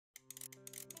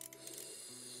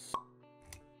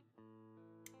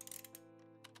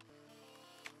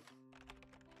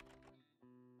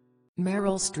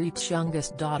Meryl Streep's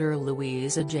youngest daughter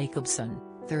Louisa Jacobson,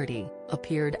 30,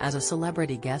 appeared as a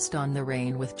celebrity guest on the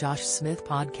Rain with Josh Smith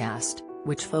podcast,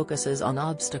 which focuses on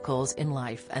obstacles in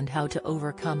life and how to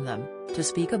overcome them, to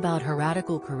speak about her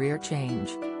radical career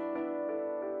change.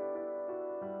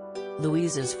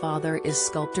 Louisa's father is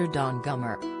sculptor Don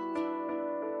Gummer.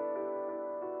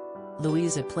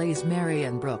 Louisa plays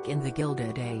Marion Brooke in The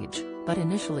Gilded Age, but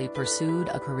initially pursued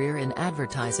a career in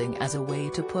advertising as a way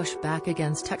to push back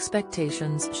against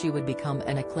expectations she would become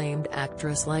an acclaimed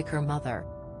actress like her mother.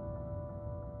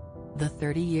 The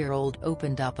 30-year-old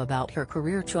opened up about her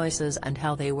career choices and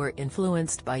how they were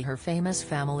influenced by her famous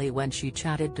family when she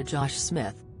chatted to Josh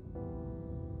Smith.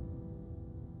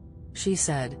 She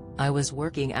said, "I was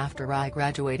working after I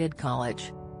graduated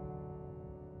college.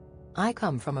 I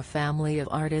come from a family of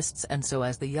artists, and so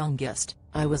as the youngest,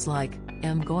 I was like,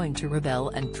 I'm going to rebel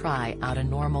and try out a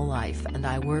normal life, and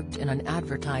I worked in an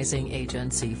advertising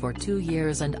agency for 2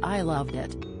 years and I loved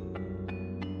it.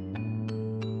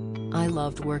 I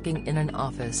loved working in an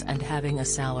office and having a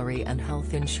salary and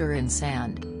health insurance,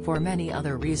 and, for many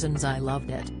other reasons, I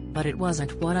loved it, but it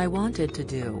wasn't what I wanted to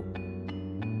do."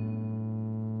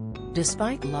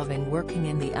 Despite loving working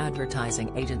in the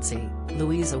advertising agency,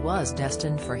 Louisa was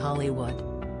destined for Hollywood.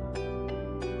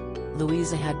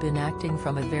 Louisa had been acting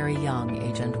from a very young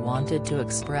age and wanted to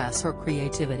express her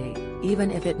creativity,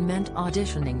 even if it meant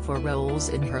auditioning for roles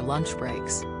in her lunch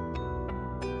breaks.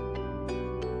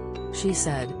 She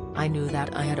said, "I knew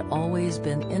that I had always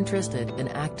been interested in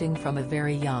acting from a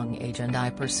very young age, and I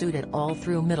pursued it all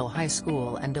through middle high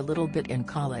school and a little bit in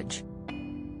college.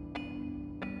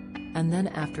 And then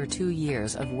after 2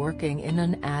 years of working in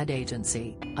an ad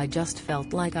agency, I just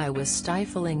felt like I was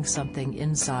stifling something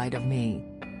inside of me."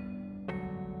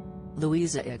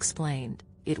 Louisa explained,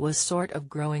 "It was sort of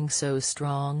growing so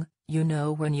strong, you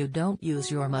know when you don't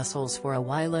use your muscles for a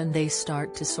while and they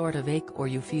start to sort of ache or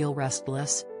you feel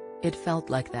restless? It felt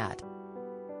like that.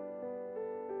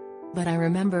 But I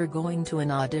remember going to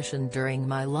an audition during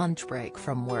my lunch break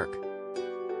from work.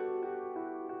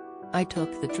 I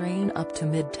took the train up to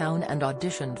Midtown and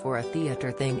auditioned for a theater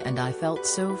thing, and I felt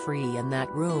so free in that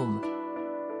room."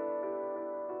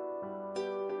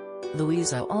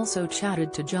 Louisa also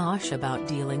chatted to Josh about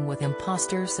dealing with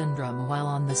imposter syndrome while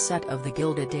on the set of The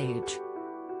Gilded Age.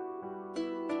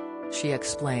 She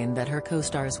explained that her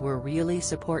co-stars were really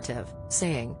supportive,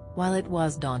 saying, "While it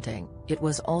was daunting, it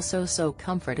was also so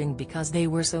comforting because they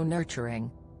were so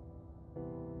nurturing.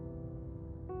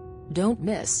 Don't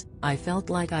miss, I felt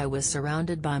like I was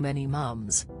surrounded by many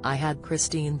mums. I had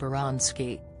Christine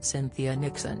Baranski, Cynthia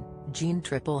Nixon, Jean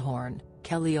Triplehorn,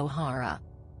 Kelly O'Hara.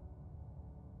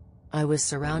 I was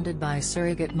surrounded by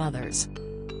surrogate mothers.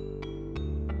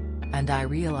 And I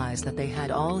realized that they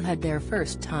had all had their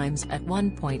first times at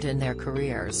one point in their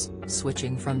careers,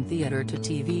 switching from theater to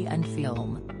TV and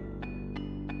film.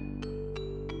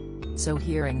 So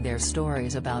hearing their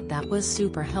stories about that was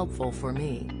super helpful for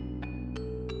me."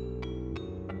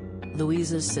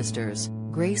 Louisa's sisters,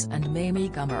 Grace and Mamie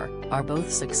Gummer, are both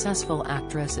successful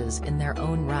actresses in their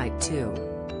own right too.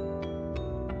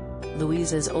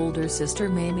 Louisa's older sister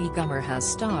Mamie Gummer has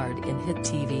starred in hit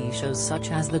TV shows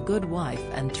such as The Good Wife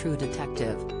and True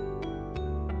Detective.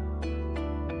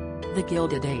 The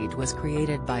Gilded Age was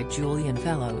created by Julian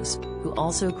Fellowes, who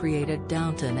also created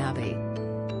Downton Abbey.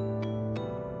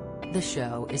 The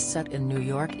show is set in New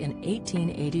York in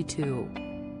 1882.